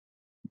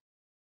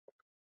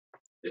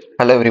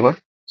Hello everyone,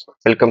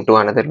 welcome to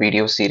another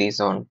video series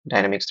on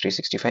Dynamics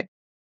 365.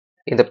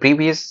 In the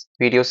previous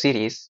video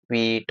series,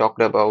 we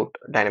talked about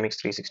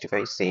Dynamics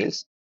 365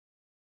 sales,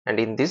 and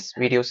in this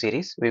video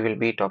series, we will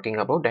be talking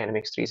about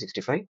Dynamics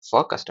 365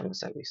 for customer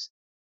service.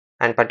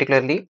 And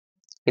particularly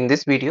in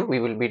this video, we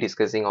will be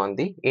discussing on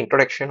the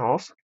introduction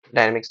of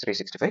Dynamics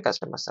 365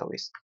 customer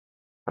service.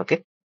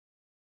 Okay,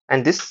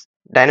 and this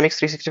Dynamics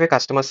 365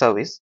 customer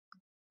service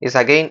is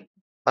again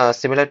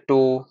similar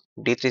to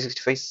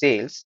D365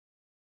 sales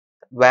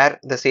where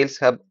the Sales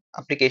Hub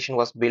application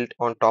was built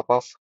on top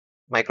of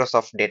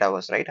Microsoft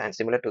Dataverse, right? And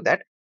similar to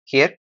that,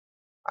 here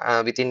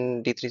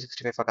within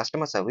D365 for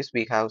customer service,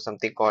 we have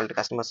something called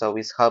Customer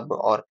Service Hub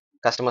or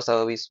Customer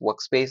Service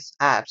Workspace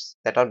apps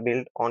that are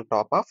built on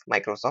top of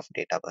Microsoft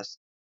Dataverse.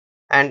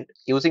 And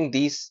using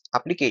these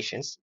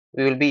applications,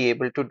 we will be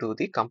able to do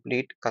the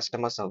complete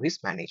customer service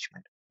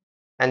management.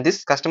 And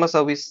this customer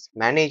service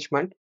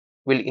management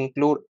will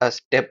include a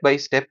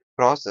step-by-step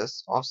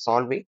process of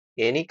solving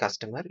any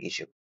customer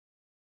issue,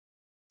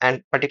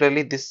 and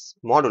particularly this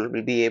model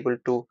will be able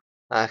to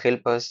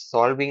help us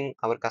solving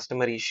our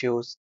customer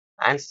issues,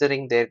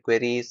 answering their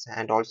queries,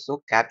 and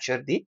also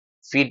capture the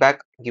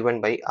feedback given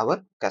by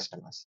our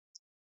customers.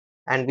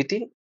 And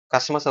within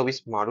customer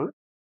service model,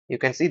 you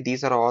can see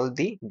these are all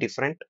the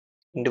different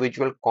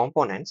individual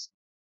components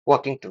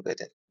working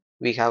together.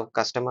 We have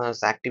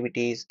customers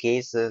activities,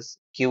 cases,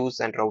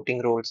 queues and routing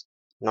rules,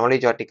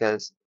 knowledge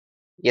articles,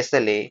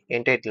 SLA,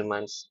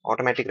 entitlements,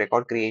 automatic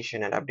record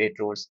creation and update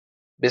rules,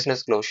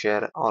 business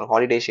closure or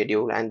holiday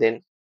schedule, and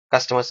then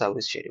customer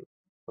service schedule.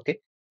 Okay.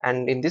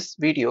 And in this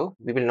video,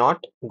 we will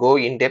not go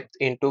in depth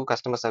into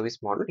customer service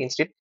model.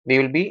 Instead, we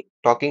will be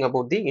talking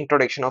about the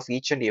introduction of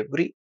each and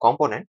every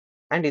component.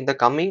 And in the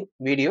coming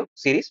video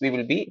series, we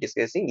will be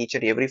discussing each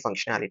and every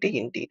functionality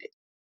in detail.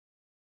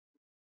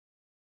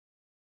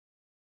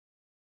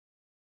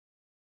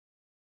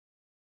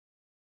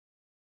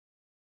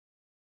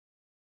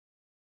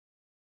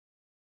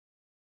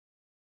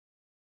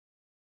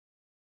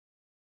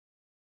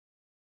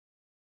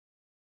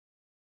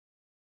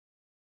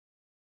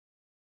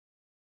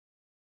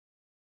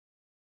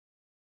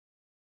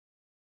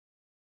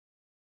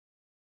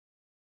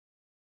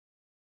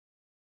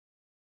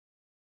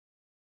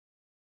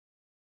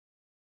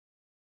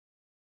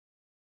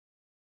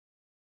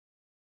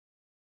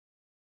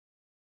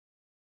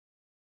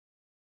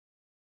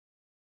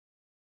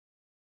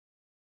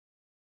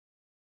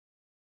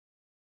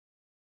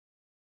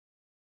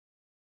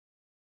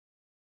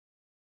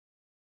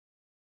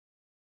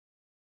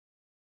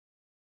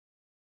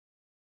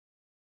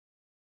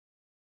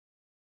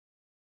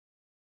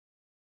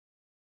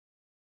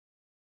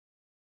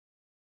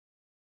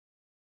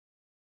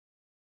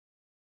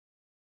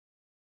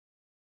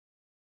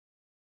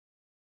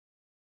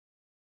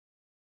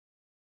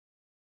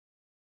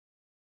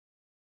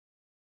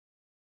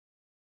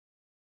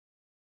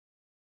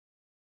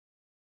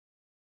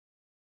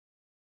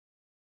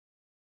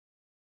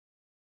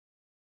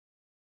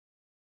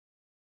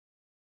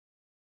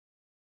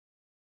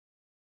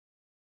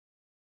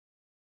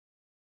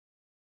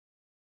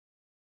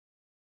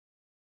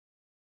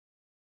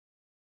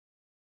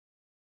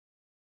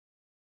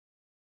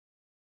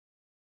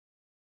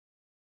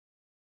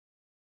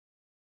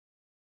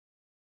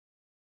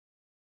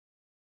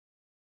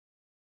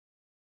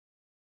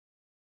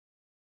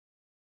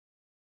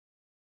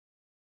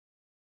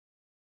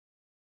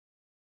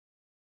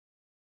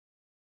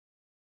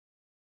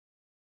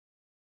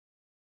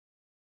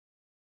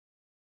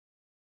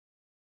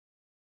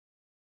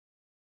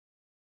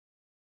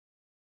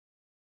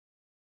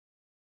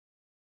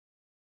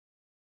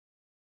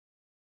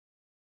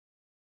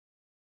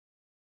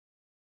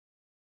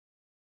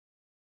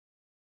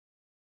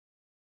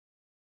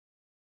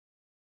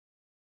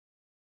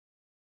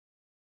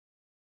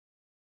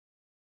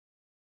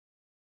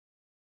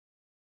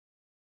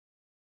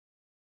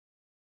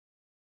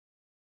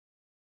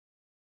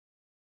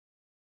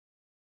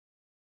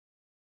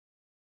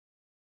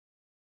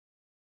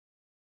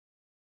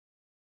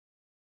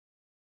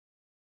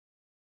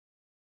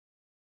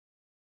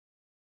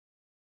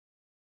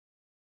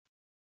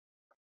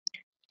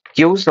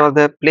 Queues are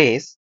the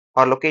place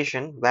or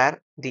location where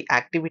the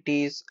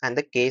activities and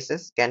the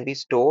cases can be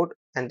stored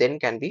and then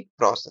can be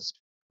processed.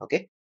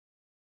 Okay.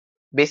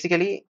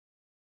 Basically,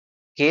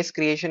 case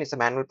creation is a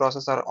manual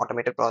process or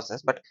automated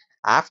process, but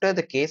after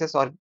the cases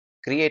are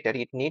created,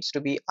 it needs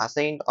to be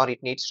assigned or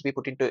it needs to be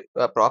put into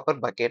a proper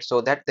bucket so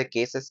that the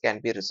cases can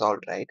be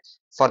resolved, right?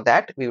 For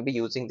that, we will be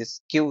using this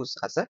queues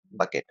as a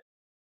bucket.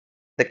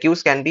 The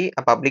queues can be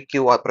a public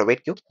queue or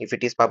private queue. If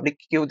it is public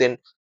queue, then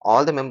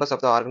all the members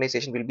of the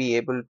organization will be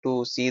able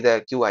to see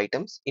the queue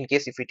items. In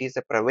case if it is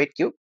a private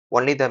queue,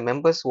 only the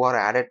members who are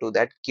added to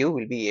that queue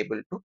will be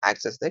able to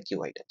access the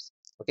queue items.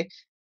 Okay.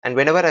 And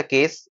whenever a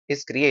case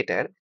is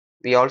created,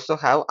 we also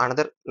have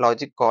another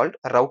logic called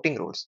routing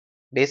rules.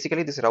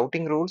 Basically, these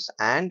routing rules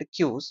and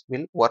queues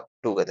will work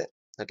together.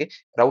 Okay.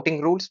 Routing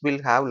rules will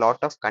have lot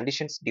of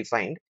conditions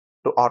defined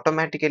to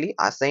automatically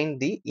assign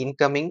the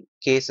incoming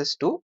cases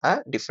to a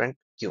different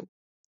queue.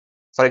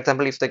 For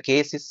example, if the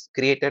case is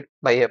created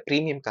by a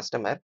premium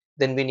customer,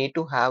 then we need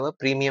to have a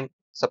premium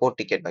support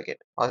ticket bucket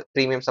or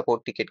premium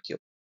support ticket queue.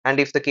 And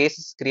if the case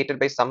is created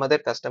by some other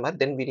customer,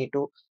 then we need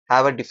to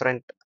have a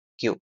different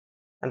queue.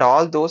 And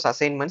all those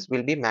assignments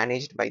will be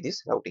managed by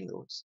these routing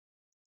rules.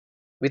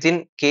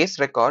 Within case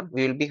record,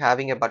 we will be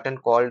having a button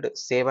called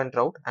save and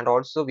route, and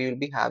also we will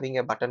be having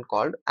a button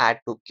called add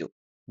to queue.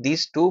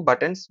 These two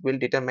buttons will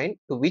determine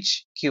to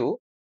which queue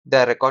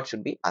the record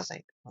should be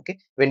assigned. Okay.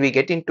 When we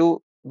get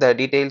into the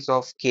details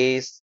of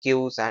case,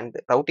 queues, and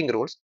routing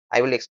rules,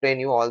 I will explain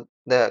you all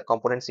the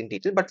components in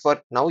detail. But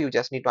for now, you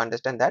just need to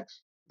understand that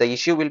the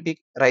issue will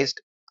be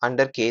raised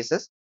under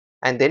cases,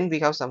 and then we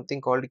have something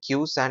called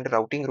queues and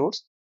routing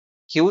rules.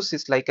 Queues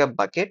is like a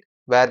bucket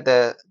where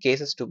the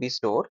cases to be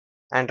stored,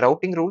 and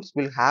routing rules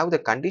will have the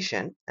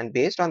condition, and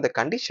based on the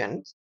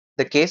conditions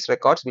the case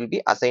records will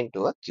be assigned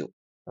to a queue.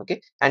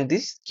 Okay, and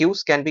these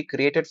queues can be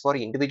created for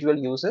individual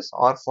users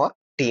or for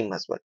team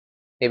as well.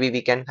 Maybe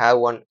we can have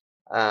one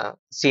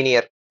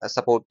senior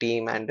support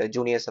team and a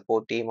junior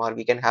support team, or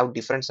we can have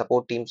different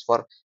support teams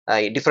for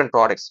different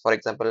products. For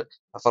example,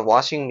 for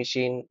washing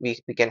machine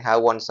we can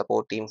have one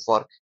support team.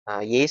 For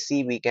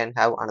AC we can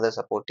have another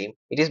support team.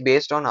 It is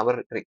based on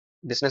our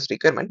business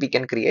requirement, we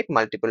can create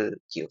multiple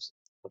queues.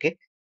 Okay,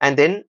 and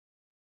then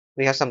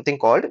we have something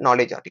called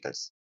knowledge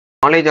articles.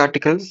 Knowledge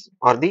articles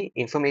are the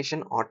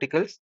information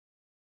articles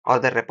or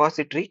the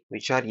repository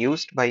which are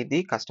used by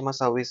the customer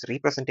service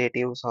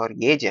representatives or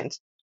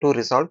agents to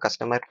resolve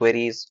customer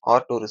queries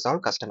or to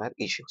resolve customer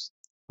issues.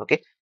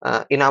 Okay,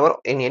 in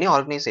any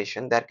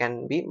organization there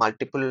can be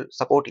multiple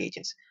support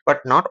agents,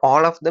 but not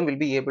all of them will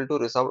be able to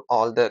resolve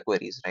all the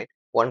queries, right?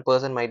 One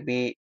person might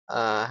be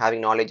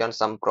having knowledge on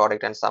some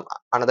product, and some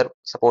another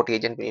support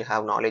agent will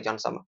have knowledge on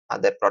some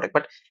other product.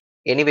 But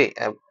anyway,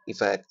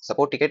 if a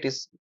support ticket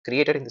is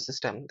created in the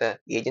system, the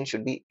agent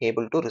should be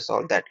able to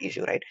resolve that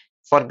issue, right?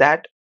 For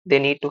that they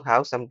need to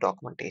have some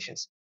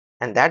documentations,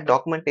 and that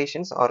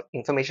documentations or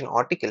information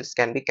articles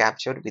can be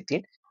captured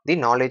within the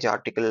knowledge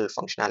article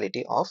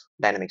functionality of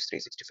Dynamics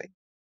 365.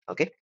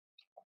 Okay,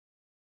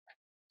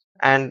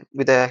 and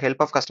with the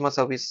help of customer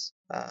service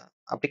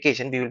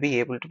application, we will be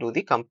able to do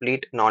the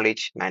complete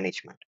knowledge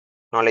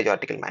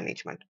article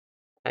management.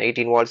 It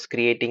involves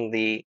creating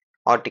the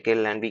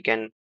article, and we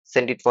can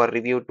send it for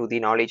review to the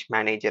knowledge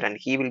manager, and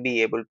he will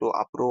be able to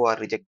approve or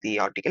reject the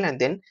article, and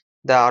then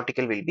the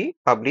article will be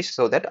published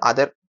so that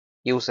other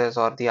users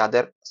or the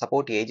other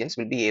support agents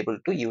will be able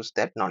to use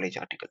that knowledge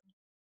article.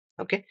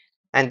 Okay,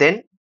 and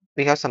then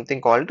we have something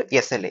called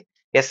SLA.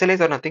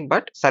 SLAs are nothing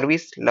but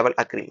service level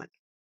agreement.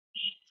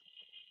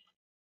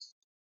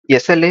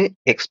 SLA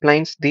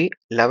explains the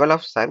level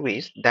of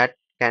service that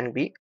can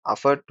be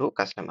offered to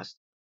customers.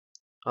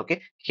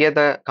 Okay, here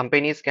the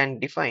companies can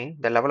define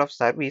the level of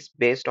service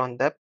based on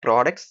the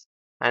products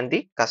and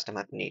the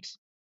customer needs.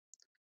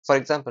 For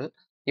example,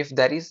 if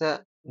there is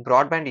a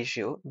broadband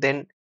issue,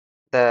 then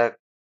the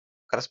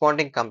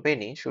corresponding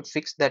company should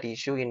fix that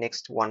issue in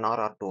next 1 hour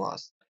or 2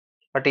 hours.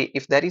 But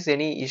if there is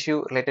any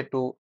issue related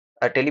to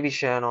a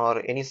television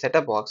or any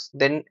setup box,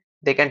 then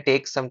they can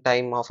take some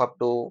time of up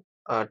to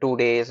 2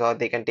 days, or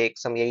they can take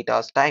some 8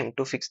 hours time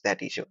to fix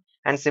that issue.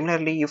 And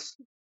similarly, if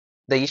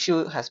the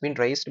issue has been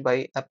raised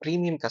by a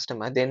premium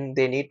customer, then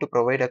they need to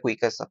provide a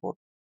quicker support.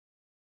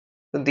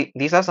 So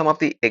these are some of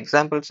the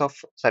examples of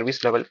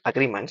service level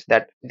agreements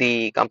that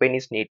the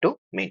companies need to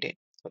maintain.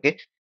 Okay,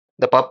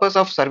 the purpose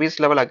of service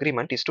level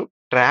agreement is to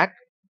track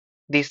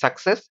the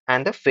success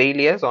and the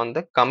failures on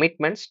the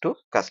commitments to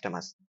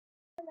customers.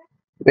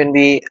 When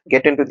we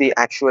get into the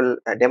actual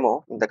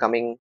demo in the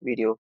coming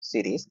video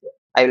series,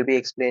 I will be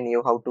explaining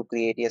you how to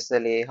create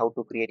SLA, how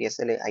to create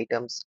SLA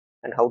items,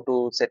 and how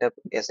to set up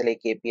SLA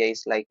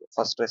KPIs like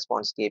first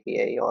response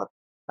KPI or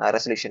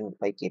resolution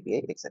by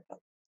KPI, etc.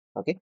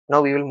 Okay,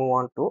 now we will move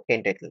on to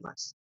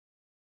entitlements.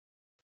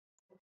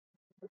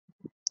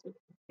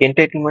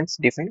 Entitlements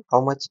define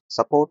how much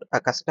support a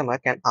customer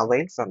can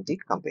avail from the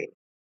company.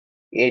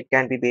 It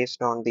can be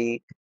based on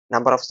the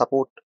number of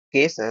support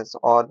cases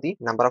or the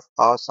number of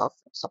hours of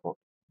support.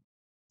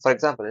 For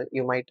example,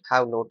 you might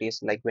have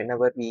noticed, like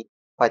whenever we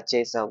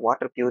purchase a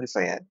water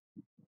purifier,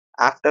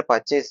 after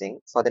purchasing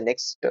for the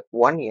next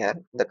 1 year,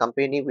 the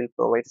company will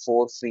provide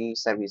 4 free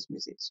service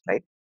visits,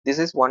 right? This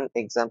is one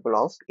example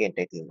of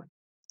entitlement.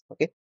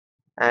 Okay,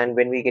 and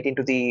when we get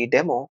into the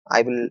demo,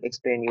 I will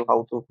explain you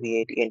how to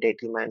create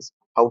entitlements,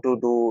 how to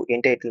do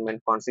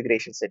entitlement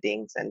configuration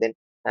settings, and then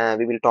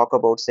we will talk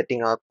about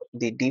setting up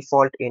the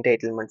default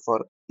entitlement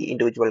for the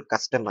individual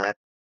customer.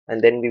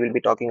 And then we will be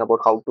talking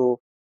about how to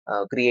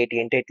create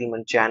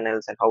entitlement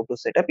channels and how to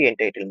set up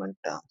entitlement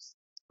terms.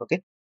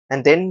 Okay,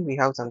 and then we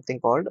have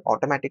something called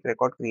automatic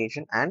record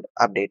creation and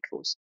update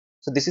rules.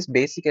 So this is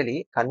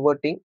basically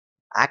converting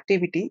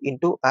activity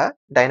into a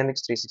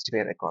Dynamics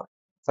 365 record.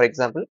 For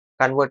example,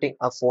 converting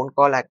a phone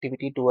call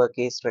activity to a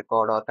case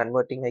record, or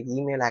converting an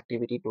email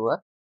activity to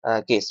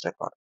a case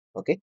record.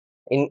 Okay,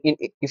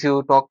 if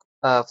you talk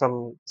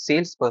from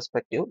sales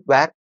perspective,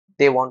 where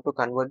they want to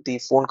convert the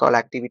phone call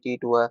activity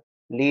to a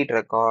lead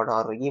record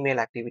or email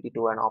activity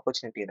to an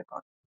opportunity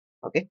record.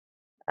 Okay,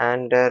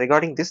 And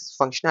regarding this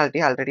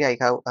functionality, already I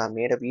have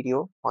made a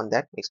video on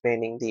that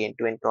explaining the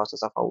end-to-end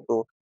process of how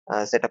to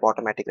set up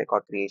automatic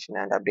record creation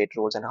and update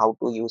rules and how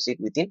to use it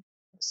within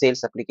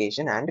sales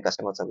application and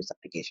customer service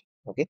application.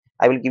 Okay,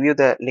 I will give you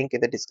the link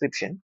in the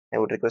description. I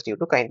would request you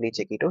to kindly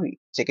check it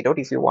out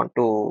if you want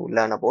to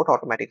learn about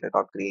automatic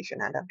record creation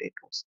and update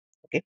rules.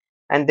 Okay,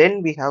 and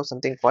then we have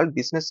something called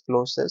business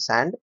closes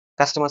and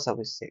customer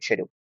service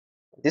schedule.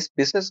 This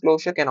business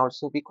closure can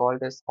also be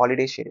called as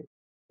holiday schedule.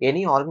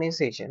 Any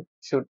organization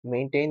should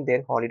maintain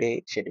their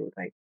holiday schedule,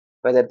 right?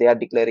 Whether they are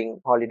declaring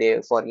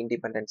holiday for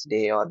Independence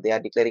Day or they are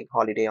declaring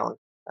holiday on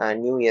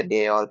New Year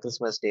Day or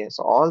Christmas Day.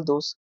 So all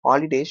those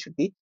holidays should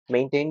be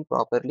maintained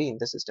properly in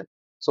the system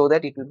so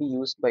that it will be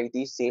used by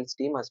the sales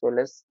team as well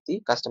as the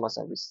customer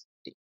service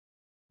team.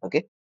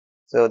 Okay.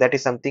 So that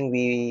is something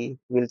we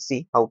will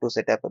see how to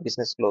set up a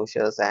business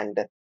closures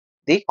and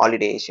the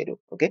holiday schedule.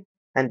 Okay.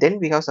 And then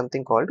we have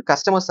something called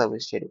customer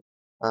service schedule.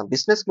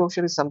 Business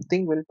closure is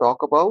something we'll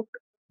talk about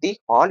the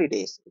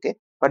holidays. Okay.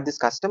 But this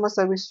customer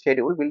service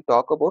schedule will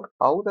talk about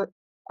how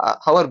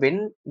or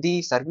when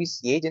the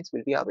service agents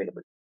will be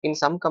available. In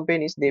some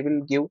companies, they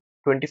will give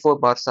 24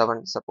 bar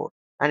 7 support.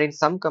 And in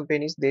some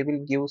companies, they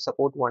will give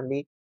support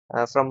only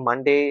from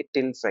Monday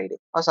till Friday.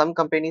 Or some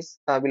companies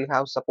will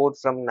have support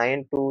from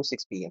 9 to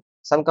 6 p.m.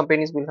 Some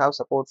companies will have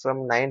support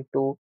from 9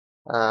 to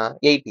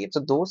 8 p.m. So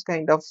those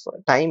kind of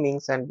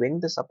timings and when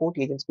the support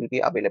agents will be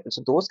available.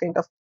 So those kind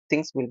of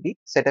things will be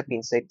set up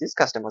inside this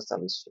customer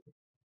service.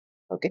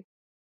 Okay.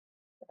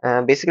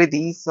 Basically,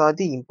 these are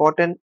the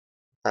important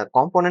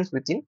components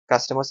within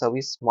customer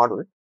service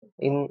model.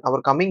 In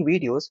our coming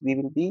videos, we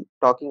will be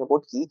talking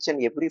about each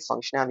and every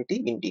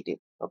functionality in detail.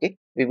 Okay,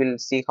 we will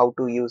see how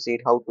to use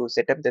it, how to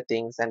set up the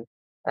things, and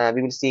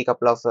we will see a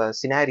couple of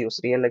scenarios,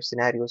 real life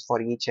scenarios for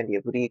each and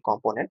every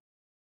component.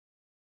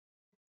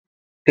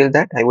 Till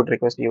that, I would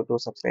request you to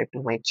subscribe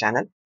to my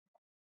channel.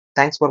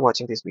 Thanks for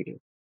watching this video.